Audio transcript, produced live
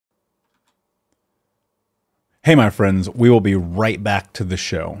Hey, my friends, we will be right back to the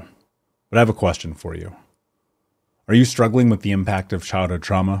show. But I have a question for you. Are you struggling with the impact of childhood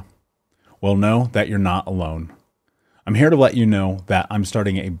trauma? Well, know that you're not alone. I'm here to let you know that I'm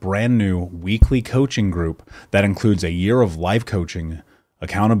starting a brand new weekly coaching group that includes a year of live coaching,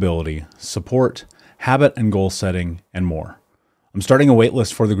 accountability, support, habit and goal setting, and more. I'm starting a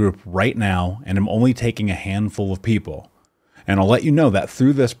waitlist for the group right now, and I'm only taking a handful of people. And I'll let you know that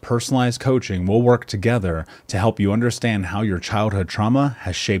through this personalized coaching, we'll work together to help you understand how your childhood trauma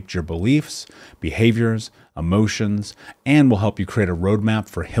has shaped your beliefs, behaviors, emotions, and will help you create a roadmap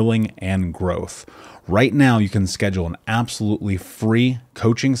for healing and growth. Right now, you can schedule an absolutely free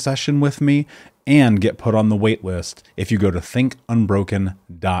coaching session with me and get put on the wait list if you go to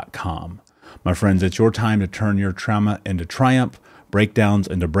thinkunbroken.com. My friends, it's your time to turn your trauma into triumph, breakdowns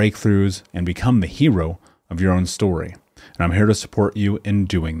into breakthroughs, and become the hero of your own story. And I'm here to support you in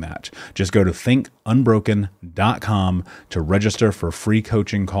doing that. Just go to thinkunbroken.com to register for a free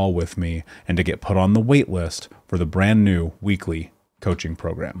coaching call with me and to get put on the wait list for the brand new weekly coaching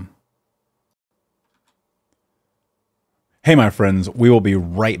program. Hey, my friends, we will be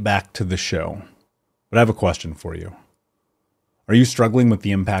right back to the show. But I have a question for you. Are you struggling with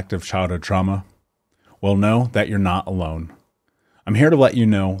the impact of childhood trauma? Well, know that you're not alone. I'm here to let you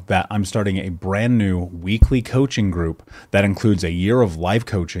know that I'm starting a brand new weekly coaching group that includes a year of live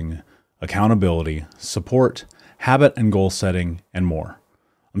coaching, accountability, support, habit and goal setting, and more.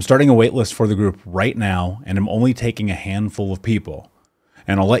 I'm starting a waitlist for the group right now, and I'm only taking a handful of people.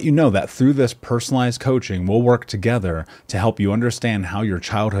 And I'll let you know that through this personalized coaching, we'll work together to help you understand how your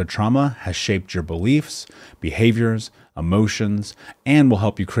childhood trauma has shaped your beliefs, behaviors, emotions, and will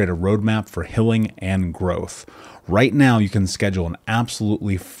help you create a roadmap for healing and growth. Right now, you can schedule an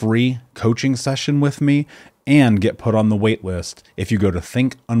absolutely free coaching session with me and get put on the wait list if you go to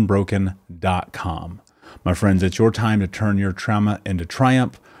thinkunbroken.com. My friends, it's your time to turn your trauma into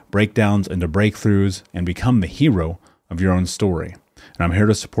triumph, breakdowns into breakthroughs, and become the hero of your own story. And I'm here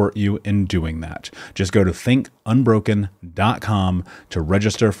to support you in doing that. Just go to thinkunbroken.com to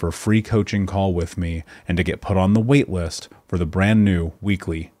register for a free coaching call with me and to get put on the wait list for the brand new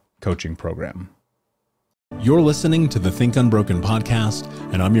weekly coaching program. You're listening to the Think Unbroken podcast,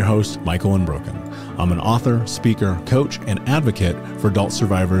 and I'm your host, Michael Unbroken. I'm an author, speaker, coach, and advocate for adult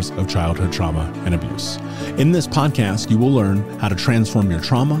survivors of childhood trauma and abuse. In this podcast, you will learn how to transform your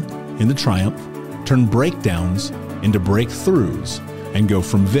trauma into triumph, turn breakdowns into breakthroughs, and go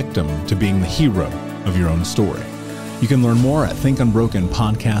from victim to being the hero of your own story. You can learn more at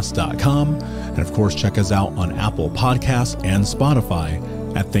thinkunbrokenpodcast.com, and of course, check us out on Apple Podcasts and Spotify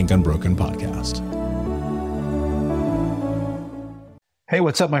at Think Unbroken Podcast. Hey,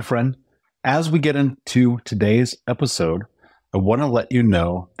 what's up, my friend? As we get into today's episode, I want to let you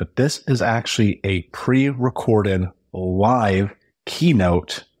know that this is actually a pre-recorded live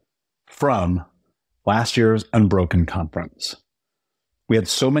keynote from last year's Unbroken Conference. We had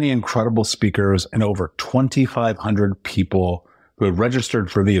so many incredible speakers and over 2,500 people who had registered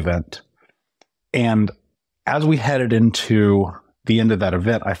for the event. And as we headed into the end of that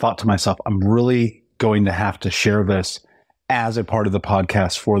event, I thought to myself, I'm really going to have to share this as a part of the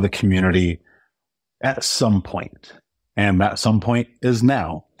podcast for the community at some point. And that some point is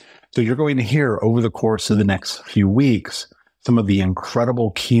now. So you're going to hear over the course of the next few weeks some of the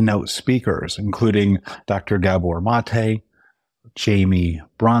incredible keynote speakers, including Dr. Gabor Mate, Jaime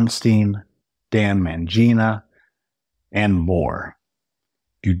Bronstein, Dan Mangina, and more.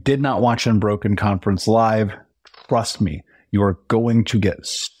 If you did not watch Unbroken Conference live, trust me, you are going to get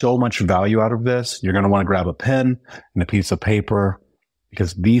so much value out of this. You're going to want to grab a pen and a piece of paper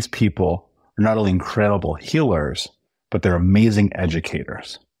because these people are not only incredible healers, but they're amazing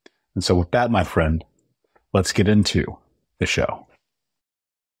educators. And so with that, my friend, let's get into the show.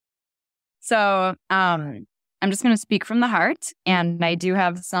 So I'm just going to speak from the heart, and I do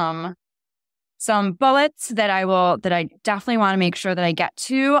have some bullets that I definitely want to make sure that I get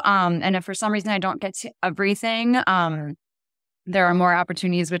to. And if for some reason I don't get to everything, there are more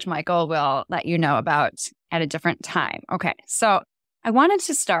opportunities which Michael will let you know about at a different time. Okay, so I wanted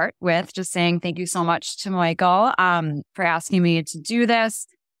to start with just saying thank you so much to Michael for asking me to do this.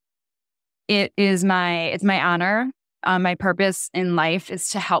 It's my honor. My purpose in life is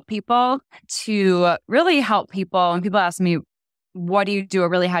to help people, to really help people. And people ask me, what do you do? Or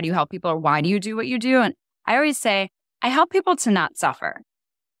really, how do you help people? Or why do you do what you do? And I always say, I help people to not suffer.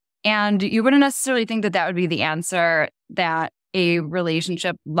 And you wouldn't necessarily think that that would be the answer that a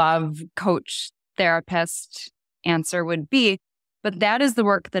relationship, love, coach, therapist answer would be. But that is the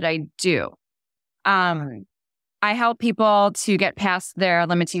work that I do. I help people to get past their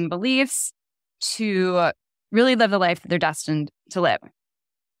limiting beliefs, to really live the life that they're destined to live.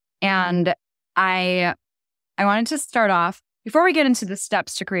 And I wanted to start off, before we get into the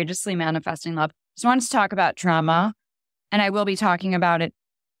steps to courageously manifesting love, just wanted to talk about trauma. And I will be talking about it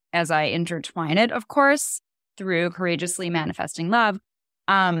as I intertwine it, of course, through courageously manifesting love.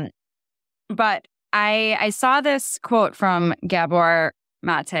 But I saw this quote from Gabor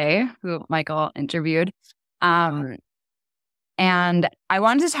Mate, who Michael interviewed. And I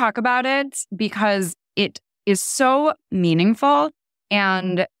wanted to talk about it because it is so meaningful.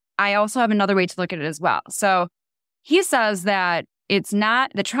 And I also have another way to look at it as well. So he says that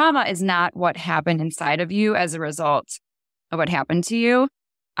the trauma is not what happened inside of you as a result of what happened to you.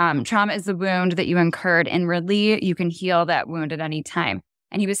 Trauma is the wound that you incurred inwardly. You can heal that wound at any time.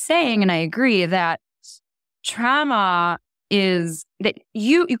 And he was saying, and I agree, that trauma is that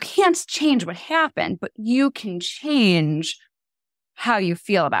you can't change what happened, but you can change how you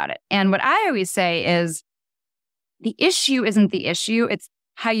feel about it. And what I always say is the issue isn't the issue. It's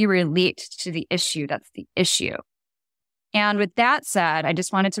how you relate to the issue that's the issue. And with that said, I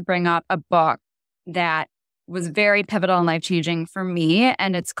just wanted to bring up a book that was very pivotal and life-changing for me,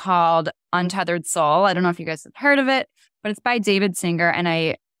 and it's called Untethered Soul. I don't know if you guys have heard of it, but it's by David Singer, and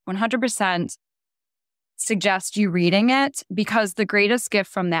I 100% suggest you reading it, because the greatest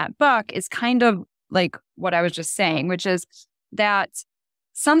gift from that book is kind of like what I was just saying, which is that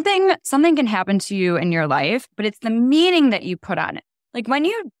something can happen to you in your life, but it's the meaning that you put on it. Like when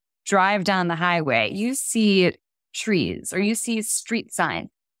you drive down the highway, you see trees or you see street signs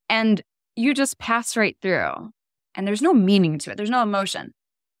and you just pass right through and there's no meaning to it. There's no emotion.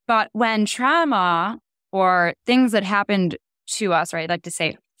 But when trauma or things that happened to us, or I'd like to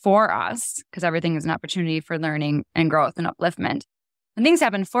say for us, because everything is an opportunity for learning and growth and upliftment, when things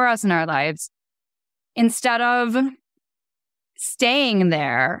happen for us in our lives, instead of staying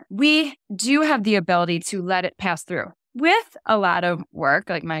there, we do have the ability to let it pass through with a lot of work.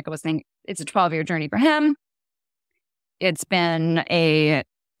 Like Michael was saying, it's a 12-year journey for him. It's been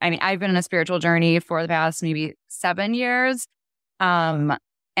I've been on a spiritual journey for the past maybe 7 years. And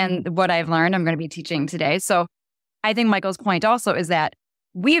what I've learned, I'm going to be teaching today. So I think Michael's point also is that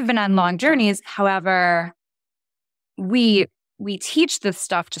we've been on long journeys. However, we teach this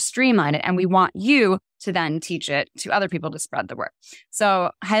stuff to streamline it, and we want you to then teach it to other people to spread the word.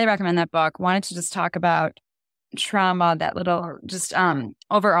 So highly recommend that book. Wanted to just talk about trauma, that little, just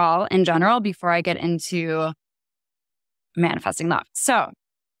overall in general, before I get into manifesting love. So,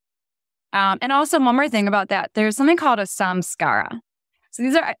 and also one more thing about that, there's something called a samskara. So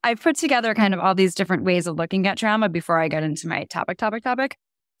I've put together kind of all these different ways of looking at trauma before I get into my topic.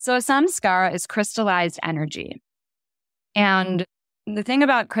 So a samskara is crystallized energy. And the thing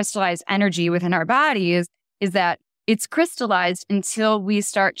about crystallized energy within our bodies is that it's crystallized until we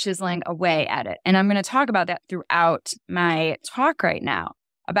start chiseling away at it. And I'm going to talk about that throughout my talk right now,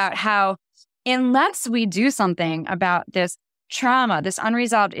 about how unless we do something about this trauma, this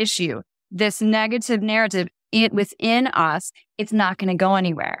unresolved issue, this negative narrative within us, it's not going to go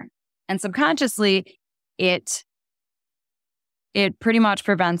anywhere. And subconsciously, it pretty much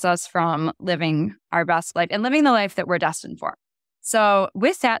prevents us from living our best life and living the life that we're destined for. So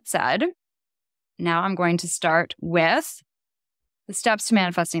with that said, now I'm going to start with the steps to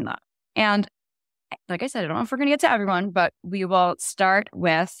manifesting love. And like I said, I don't know if we're going to get to everyone, but we will start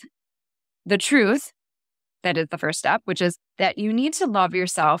with the truth. That is the first step, which is that you need to love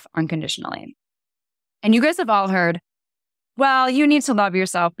yourself unconditionally. And you guys have all heard, well, you need to love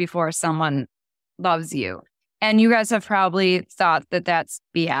yourself before someone loves you. And you guys have probably thought that that's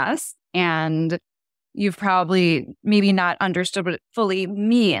BS. And you've probably maybe not understood what it fully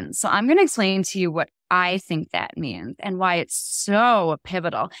means. So I'm going to explain to you what I think that means and why it's so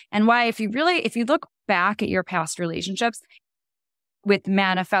pivotal. And why if you look back at your past relationships with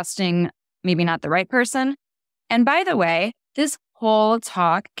manifesting maybe not the right person. And by the way, this whole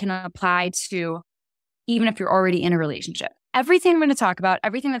talk can apply to even if you're already in a relationship. Everything I'm going to talk about,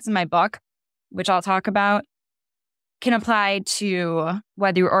 everything that's in my book, which I'll talk about, can apply to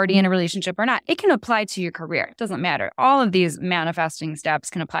whether you're already in a relationship or not. It can apply to your career. It doesn't matter. All of these manifesting steps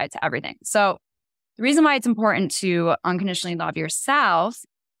can apply to everything. So the reason why it's important to unconditionally love yourself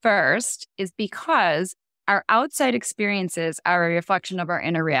first is because our outside experiences are a reflection of our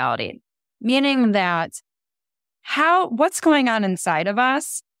inner reality, meaning that what's going on inside of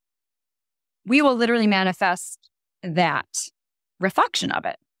us, we will literally manifest that reflection of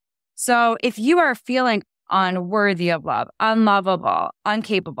it. So if you are feeling unworthy of love, unlovable,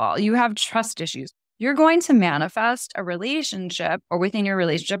 incapable, you have trust issues, you're going to manifest a relationship or within your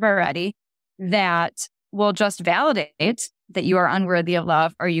relationship already that will just validate that you are unworthy of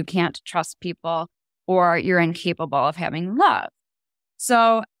love or you can't trust people or you're incapable of having love.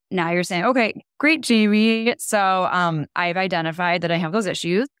 So now you're saying, okay, great, Jamie. So I've identified that I have those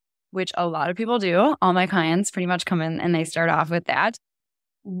issues, which a lot of people do. All my clients pretty much come in and they start off with that.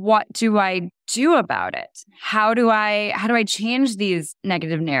 What do I do about it? How do I change these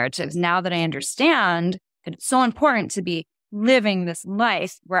negative narratives now that I understand that it's so important to be living this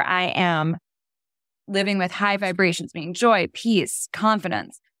life where I am living with high vibrations, meaning joy, peace,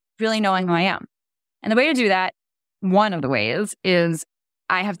 confidence, really knowing who I am. And the way to do that, one of the ways, is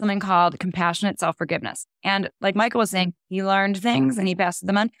I have something called compassionate self-forgiveness. And like Michael was saying, he learned things and he passed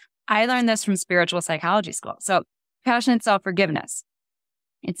them on. I learned this from spiritual psychology school. So compassionate self-forgiveness.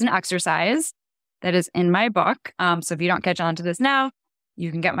 It's an exercise that is in my book. So if you don't catch on to this now,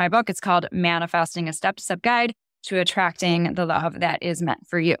 you can get my book. It's called Manifesting a Step-to-Step Guide to Attracting the Love That Is Meant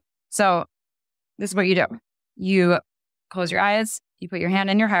for You. So this is what you do. You close your eyes. You put your hand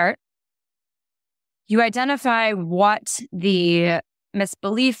in your heart. You identify what the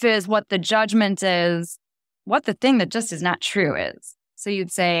misbelief is, what the judgment is, what the thing that just is not true is. So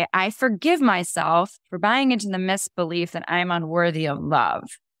you'd say, I forgive myself for buying into the misbelief that I'm unworthy of love.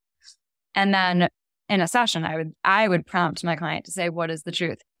 And then in a session, I would prompt my client to say, what is the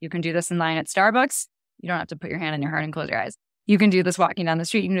truth? You can do this in line at Starbucks. You don't have to put your hand in your heart and close your eyes. You can do this walking down the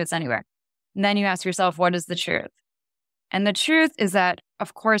street. You can do this anywhere. And then you ask yourself, what is the truth? And the truth is that,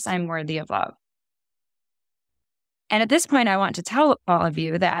 of course, I'm worthy of love. And at this point, I want to tell all of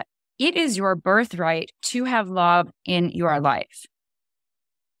you that it is your birthright to have love in your life.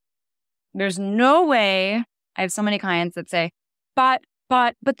 There's no way. I have so many clients that say, but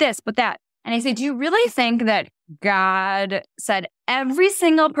this, but that. And I say, do you really think that God said every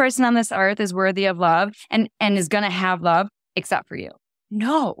single person on this earth is worthy of love and is going to have love except for you?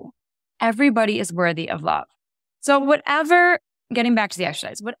 No, everybody is worthy of love. So whatever, getting back to the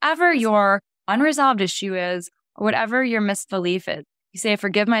exercise, whatever your unresolved issue is, or whatever your misbelief is, you say,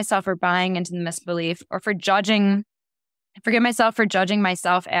 forgive myself for buying into the misbelief or forgive myself for judging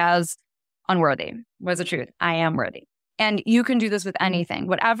myself as unworthy. What is the truth? I am worthy. And you can do this with anything.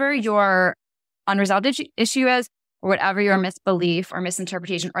 Whatever your unresolved issue is, or whatever your misbelief or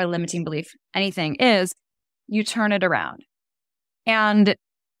misinterpretation or limiting belief, anything is, you turn it around. And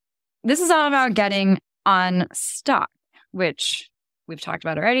this is all about getting unstuck, which we've talked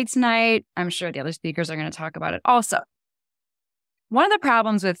about already tonight. I'm sure the other speakers are going to talk about it also. One of the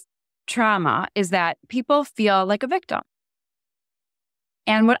problems with trauma is that people feel like a victim.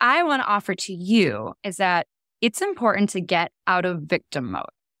 And what I want to offer to you is that it's important to get out of victim mode.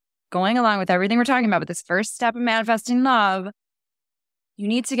 Going along with everything we're talking about with this first step of manifesting love, you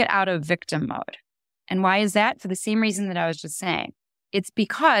need to get out of victim mode. And why is that? For the same reason that I was just saying. It's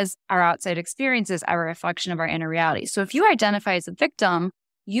because our outside experiences are a reflection of our inner reality. So if you identify as a victim,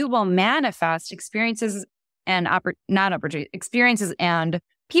 you will manifest experiences and experiences and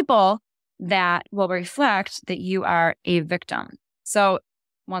people that will reflect that you are a victim. So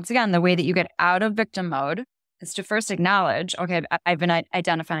once again, the way that you get out of victim mode is to first acknowledge, okay, I've been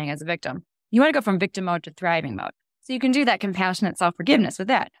identifying as a victim. You want to go from victim mode to thriving mode. So you can do that compassionate self-forgiveness with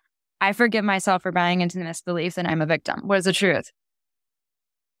that. I forgive myself for buying into the misbelief that I'm a victim. What is the truth?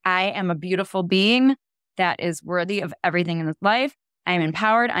 I am a beautiful being that is worthy of everything in this life. I am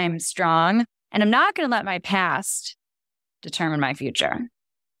empowered. I am strong. And I'm not going to let my past determine my future.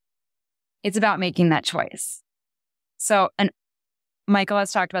 It's about making that choice. So, and Michael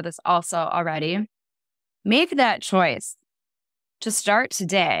has talked about this also already. Make that choice to start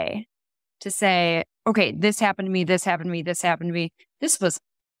today to say, okay, this happened to me, this happened to me, this happened to me. This was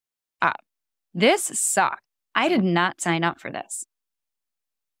up. This sucked. I did not sign up for this.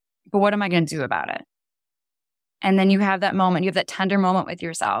 But what am I going to do about it? And then you have that moment, you have that tender moment with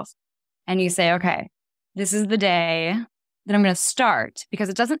yourself. And you say, okay, this is the day that I'm going to start, because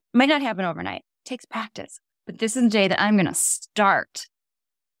it might not happen overnight. It takes practice. But this is the day that I'm going to start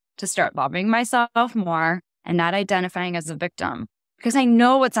loving myself more and not identifying as a victim, because I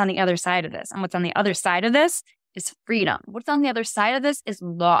know what's on the other side of this. And what's on the other side of this is freedom. What's on the other side of this is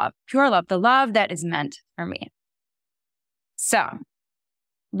love, pure love, the love that is meant for me. So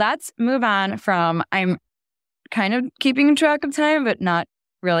let's move on from, I'm kind of keeping track of time, but not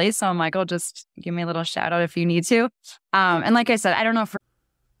really. So Michael, just give me a little shout out if you need to. And like I said, I don't know if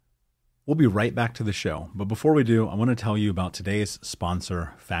We'll be right back to the show. But before we do, I want to tell you about today's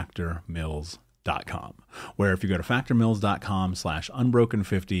sponsor, factormeals.com, where if you go to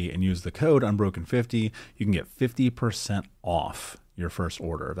factormeals.com/unbroken50 and use the code unbroken50, you can get 50% off your first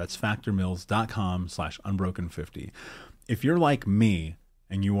order. That's factormeals.com/unbroken50. If you're like me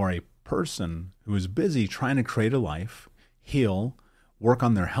and you are a person who is busy trying to create a life, heal, work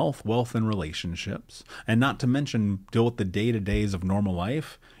on their health, wealth, and relationships, and not to mention deal with the day-to-days of normal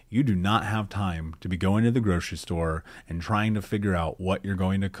life, you do not have time to be going to the grocery store and trying to figure out what you're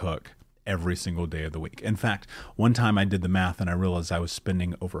going to cook every single day of the week. In fact, one time I did the math and I realized I was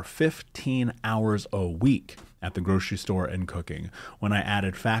spending over 15 hours a week at the grocery store and cooking. When I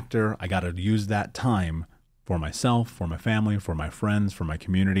added factor, I got to use that time for myself, for my family, for my friends, for my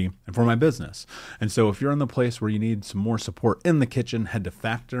community, and for my business. And so if you're in the place where you need some more support in the kitchen, head to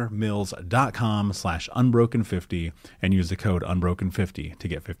factormeals.com/unbroken50 and use the code unbroken50 to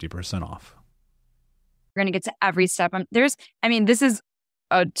get 50% off. We're going to get to every step. This is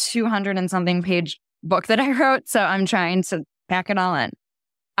a 200 and something page book that I wrote, so I'm trying to pack it all in.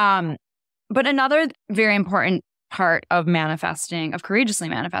 But another very important part of manifesting, of courageously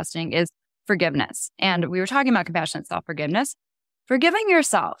manifesting, is forgiveness. And we were talking about compassionate self-forgiveness. Forgiving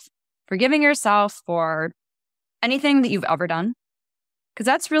yourself for anything that you've ever done, because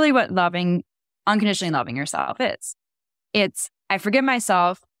that's really what unconditionally loving yourself is. It's, I forgive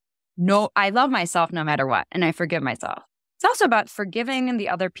myself. No, I love myself no matter what, and I forgive myself. It's also about forgiving the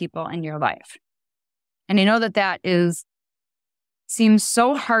other people in your life. And I know that seems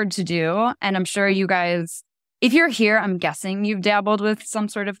so hard to do. And I'm sure you guys, if you're here, I'm guessing you've dabbled with some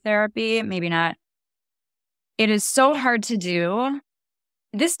sort of therapy, maybe not. It is so hard to do.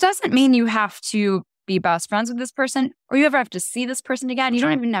 This doesn't mean you have to be best friends with this person or you ever have to see this person again. You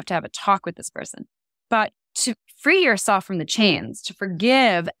don't even have to have a talk with this person. But to free yourself from the chains, to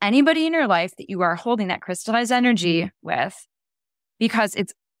forgive anybody in your life that you are holding that crystallized energy with, because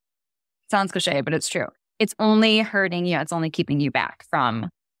it sounds cliche, but it's true. It's only hurting you. It's only keeping you back from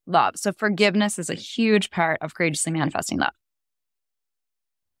love. So forgiveness is a huge part of courageously manifesting love.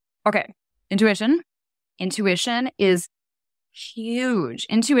 Okay, intuition. Intuition is huge.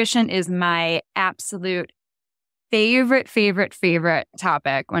 Intuition is my absolute favorite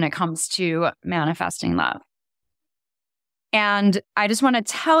topic when it comes to manifesting love. And I just want to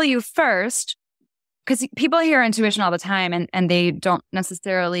tell you first, because people hear intuition all the time and they don't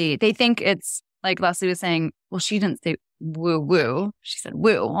necessarily, they think it's like Leslie was saying, well, she didn't say woo-woo. She said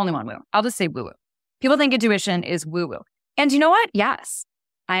woo, only one woo. I'll just say woo-woo. People think intuition is woo-woo. And you know what? Yes,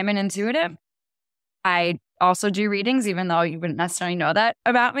 I'm an intuitive. I also do readings, even though you wouldn't necessarily know that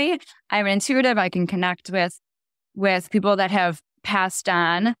about me. I'm an intuitive. I can connect with people that have passed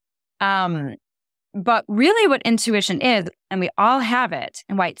on. But really what intuition is, and we all have it,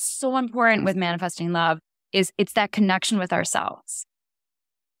 and why it's so important with manifesting love, is it's that connection with ourselves.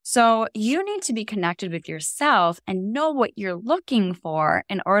 So you need to be connected with yourself and know what you're looking for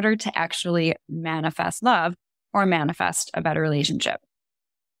in order to actually manifest love or manifest a better relationship.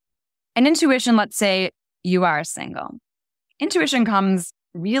 And intuition, let's say you are single. Intuition comes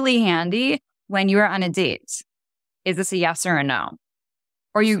really handy when you are on a date. Is this a yes or a no?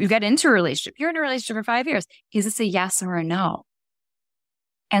 Or you get into a relationship. You're in a relationship for 5 years. Is this a yes or a no?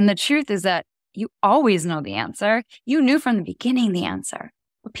 And the truth is that you always know the answer. You knew from the beginning the answer.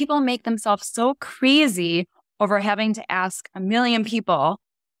 But people make themselves so crazy over having to ask a million people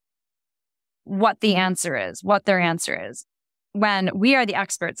what the answer is, what their answer is, when we are the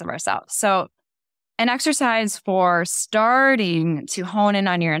experts of ourselves. So an exercise for starting to hone in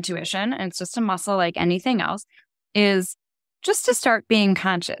on your intuition, and it's just a muscle like anything else, is just to start being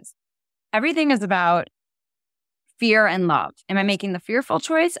conscious. Everything is about fear and love. Am I making the fearful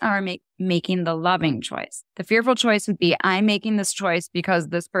choice or am I making the loving choice? The fearful choice would be, I'm making this choice because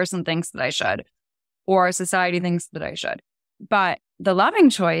this person thinks that I should, or society thinks that I should. But the loving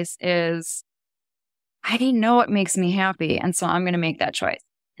choice is, I know what makes me happy, and so I'm going to make that choice.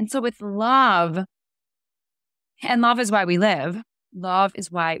 And so with love, and love is why we live,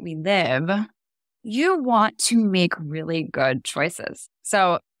 you want to make really good choices.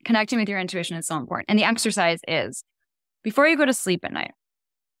 So connecting with your intuition is so important. And the exercise is, before you go to sleep at night,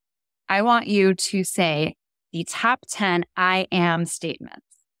 I want you to say the top 10 I am statements.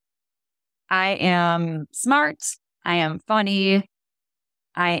 I am smart. I am funny.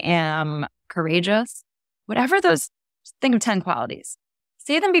 I am courageous. Whatever those, think of 10 qualities.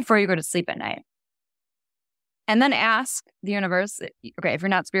 Say them before you go to sleep at night. And then ask the universe, okay, if you're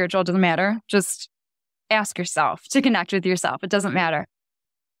not spiritual, it doesn't matter. Just ask yourself to connect with yourself. It doesn't matter.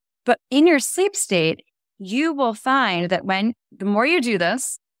 But in your sleep state, you will find that the more you do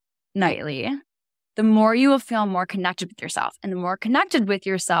this nightly, the more you will feel more connected with yourself. And the more connected with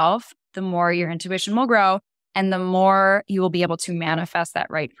yourself, the more your intuition will grow and the more you will be able to manifest that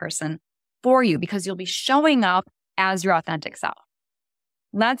right person for you, because you'll be showing up as your authentic self.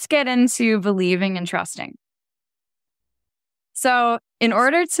 Let's get into believing and trusting. So in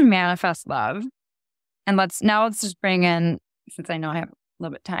order to manifest love, and let's just bring in since I know I have a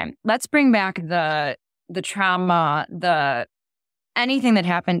little bit of time, let's bring back the trauma, anything that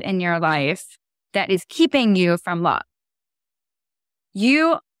happened in your life that is keeping you from love.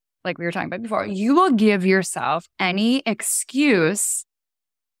 You, like we were talking about before, you will give yourself any excuse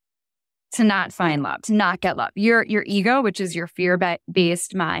to not find love, to not get love. Your ego, which is your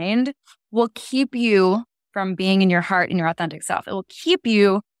fear-based mind, will keep you from being in your heart and your authentic self. It will keep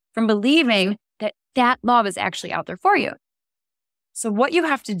you from believing that love is actually out there for you. So what you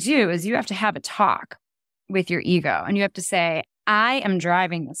have to do is you have to have a talk with your ego, and you have to say, I am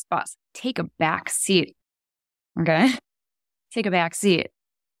driving this bus. Take a back seat. Okay? Take a back seat.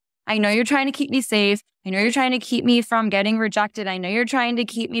 I know you're trying to keep me safe. I know you're trying to keep me from getting rejected. I know you're trying to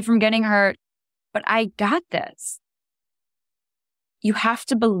keep me from getting hurt, but I got this. You have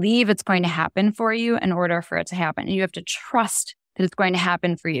to believe it's going to happen for you in order for it to happen. And you have to trust that it's going to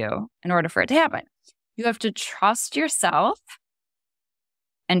happen for you in order for it to happen. You have to trust yourself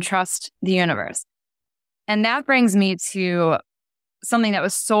and trust the universe. And that brings me to something that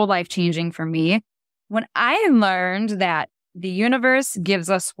was so life-changing for me. When I learned that the universe gives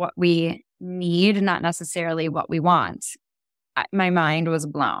us what we need, not necessarily what we want, my mind was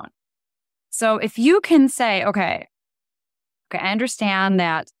blown. So if you can say, okay, I understand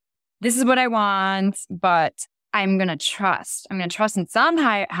that this is what I want, but I'm going to trust. I'm going to trust in some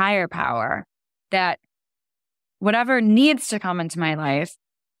higher power that whatever needs to come into my life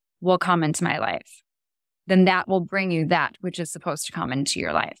will come into my life. Then that will bring you that which is supposed to come into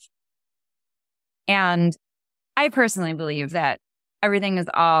your life. And I personally believe that everything is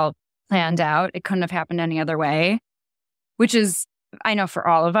all planned out. It couldn't have happened any other way, which is, I know for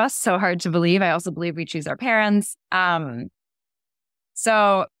all of us, so hard to believe. I also believe we choose our parents.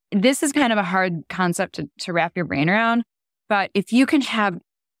 So this is kind of a hard concept to wrap your brain around. But if you can have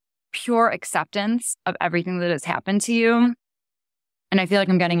pure acceptance of everything that has happened to you, and I feel like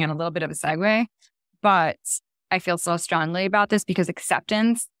I'm getting in a little bit of a segue, but I feel so strongly about this because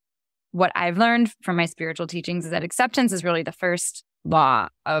acceptance, what I've learned from my spiritual teachings is that acceptance is really the first law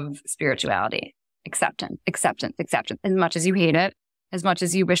of spirituality. Acceptance. As much as you hate it, as much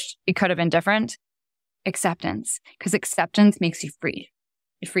as you wish it could have been different, acceptance. Because acceptance makes you free.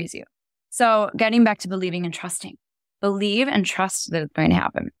 It frees you. So getting back to believing and trusting. Believe and trust that it's going to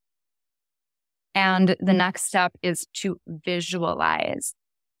happen. And the next step is to visualize.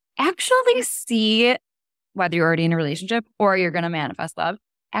 Actually see, whether you're already in a relationship or you're going to manifest love,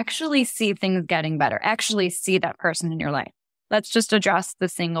 actually see things getting better. Actually see that person in your life. Let's just address the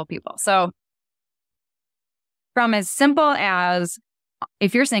single people. So from as simple as,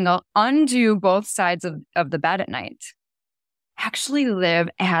 if you're single, undo both sides of the bed at night. Actually live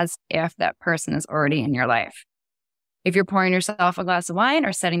as if that person is already in your life. If you're pouring yourself a glass of wine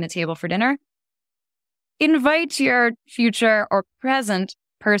or setting the table for dinner, invite your future or present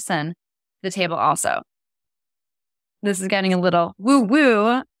person to the table also. This is getting a little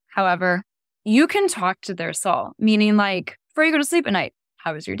woo-woo. However, you can talk to their soul, meaning like, before you go to sleep at night,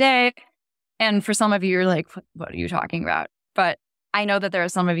 how was your day? And for some of you, you're like, what are you talking about? But I know that there are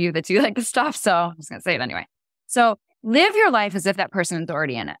some of you that do like this stuff, so I'm just going to say it anyway. So live your life as if that person is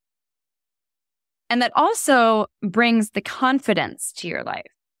already in it. And that also brings the confidence to your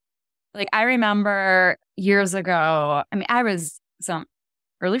life. Like I remember years ago, I was some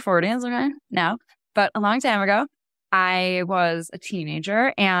early 40s, okay, now, but a long time ago, I was a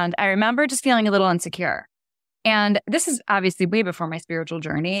teenager and I remember just feeling a little insecure. And this is obviously way before my spiritual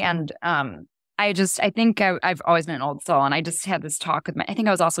journey. And I think I've always been an old soul. And I just had this talk with I think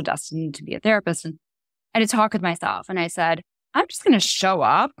I was also destined to be a therapist. And I had a talk with myself. And I said, I'm just going to show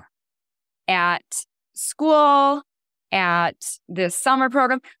up at school, at this summer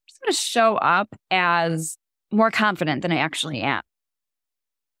program. I'm just going to show up as more confident than I actually am.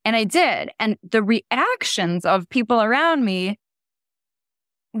 And I did. And the reactions of people around me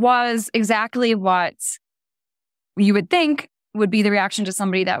was exactly what you would think would be the reaction to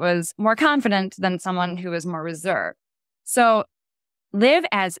somebody that was more confident than someone who was more reserved. So live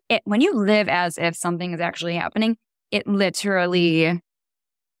as it. When you live as if something is actually happening, it literally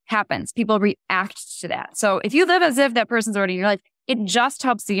happens. People react to that. So if you live as if that person's already in your life, it just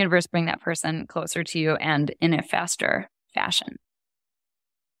helps the universe bring that person closer to you and in a faster fashion.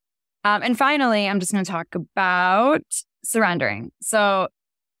 And finally, I'm just going to talk about surrendering. So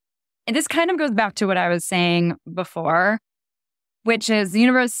this kind of goes back to what I was saying before, which is the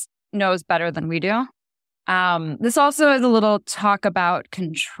universe knows better than we do. This also is a little talk about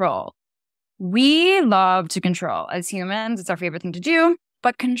control. We love to control as humans. It's our favorite thing to do,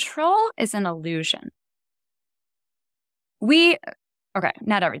 but control is an illusion.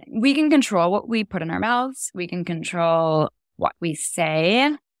 Not everything. We can control what we put in our mouths. We can control what we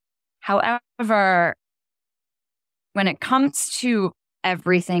say. However, when it comes to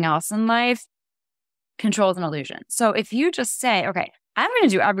everything else in life, control is an illusion. So if you just say, okay, I'm going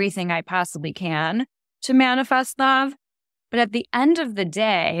to do everything I possibly can to manifest love, but at the end of the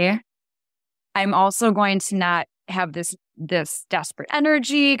day, I'm also going to not have this desperate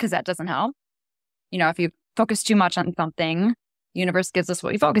energy, because that doesn't help. If you focus too much on something, the universe gives us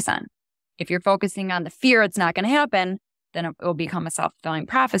what we focus on. If you're focusing on the fear it's not going to happen, then it will become a self-fulfilling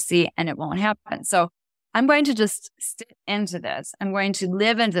prophecy and it won't happen. So I'm going to just sit into this. I'm going to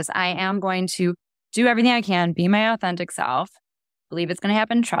live into this. I am going to do everything I can, be my authentic self, believe it's going to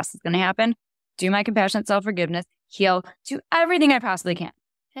happen, trust it's going to happen, do my compassionate self-forgiveness, heal, do everything I possibly can.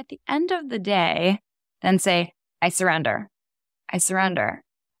 And at the end of the day, then say, I surrender. I surrender.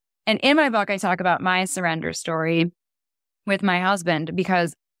 And in my book, I talk about my surrender story with my husband,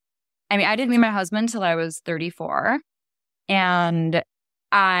 because I didn't meet my husband till I was 34. And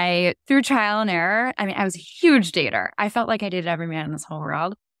through trial and error, I was a huge dater. I felt like I dated every man in this whole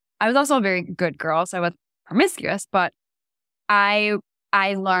world. I was also a very good girl, so I was promiscuous, but I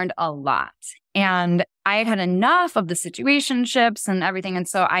learned a lot. And I had enough of the situationships and everything. And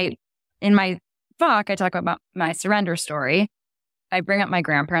so in my book, I talk about my surrender story. I bring up my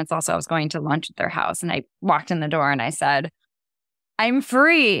grandparents also. I was going to lunch at their house and I walked in the door and I said, I'm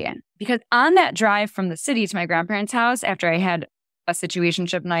free. Because on that drive from the city to my grandparents' house, after I had a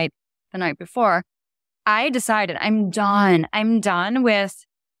situationship night the night before, I decided I'm done. I'm done with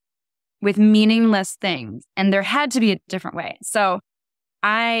meaningless things. And there had to be a different way. So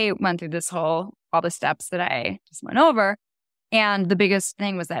I went through all the steps that I just went over. And the biggest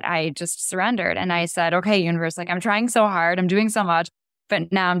thing was that I just surrendered. And I said, okay, universe, I'm trying so hard. I'm doing so much,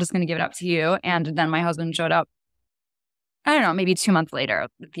 but now I'm just going to give it up to you. And then my husband showed up, I don't know, maybe 2 months later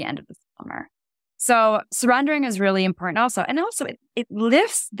at the end of the summer. So surrendering is really important also. And also it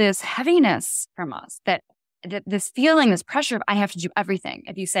lifts this heaviness from us, that this feeling, this pressure of I have to do everything.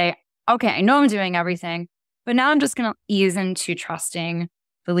 If you say, okay, I know I'm doing everything, but now I'm just going to ease into trusting,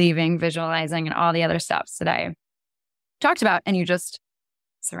 believing, visualizing, and all the other steps that I talked about, and you just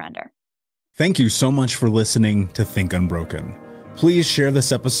surrender. Thank you so much for listening to Think Unbroken. Please share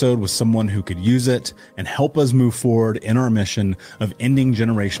this episode with someone who could use it and help us move forward in our mission of ending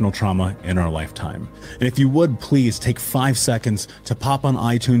generational trauma in our lifetime. And if you would, please take 5 seconds to pop on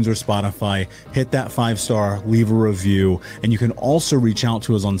iTunes or Spotify, hit that 5-star, leave a review, and you can also reach out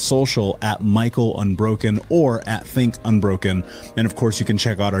to us on social at Michael Unbroken or at Think Unbroken. And of course, you can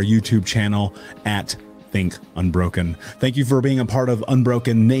check out our YouTube channel at Think Unbroken. Thank you for being a part of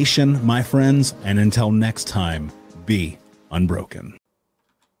Unbroken Nation, my friends. And until next time, be unbroken.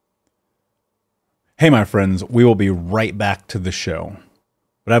 Hey, my friends, we will be right back to the show.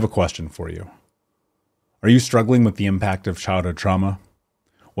 But I have a question for you. Are you struggling with the impact of childhood trauma?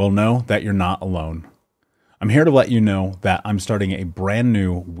 Well, know that you're not alone. I'm here to let you know that I'm starting a brand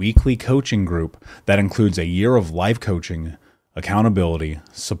new weekly coaching group that includes a year of live coaching, accountability,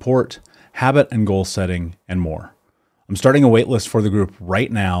 support, habit and goal setting, and more. I'm starting a waitlist for the group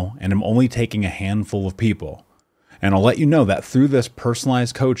right now, and I'm only taking a handful of people. And I'll let you know that through this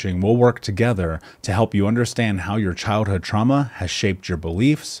personalized coaching, we'll work together to help you understand how your childhood trauma has shaped your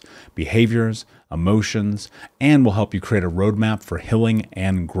beliefs, behaviors, emotions, and will help you create a roadmap for healing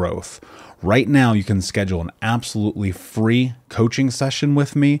and growth. Right now, you can schedule an absolutely free coaching session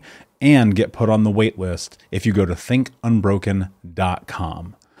with me and get put on the wait list if you go to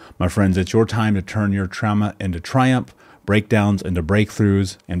thinkunbroken.com. My friends, it's your time to turn your trauma into triumph, breakdowns into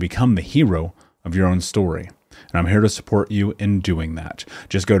breakthroughs, and become the hero of your own story. And I'm here to support you in doing that.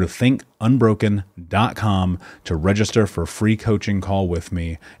 Just go to thinkunbroken.com to register for a free coaching call with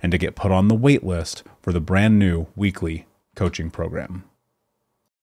me and to get put on the wait list for the brand new weekly coaching program.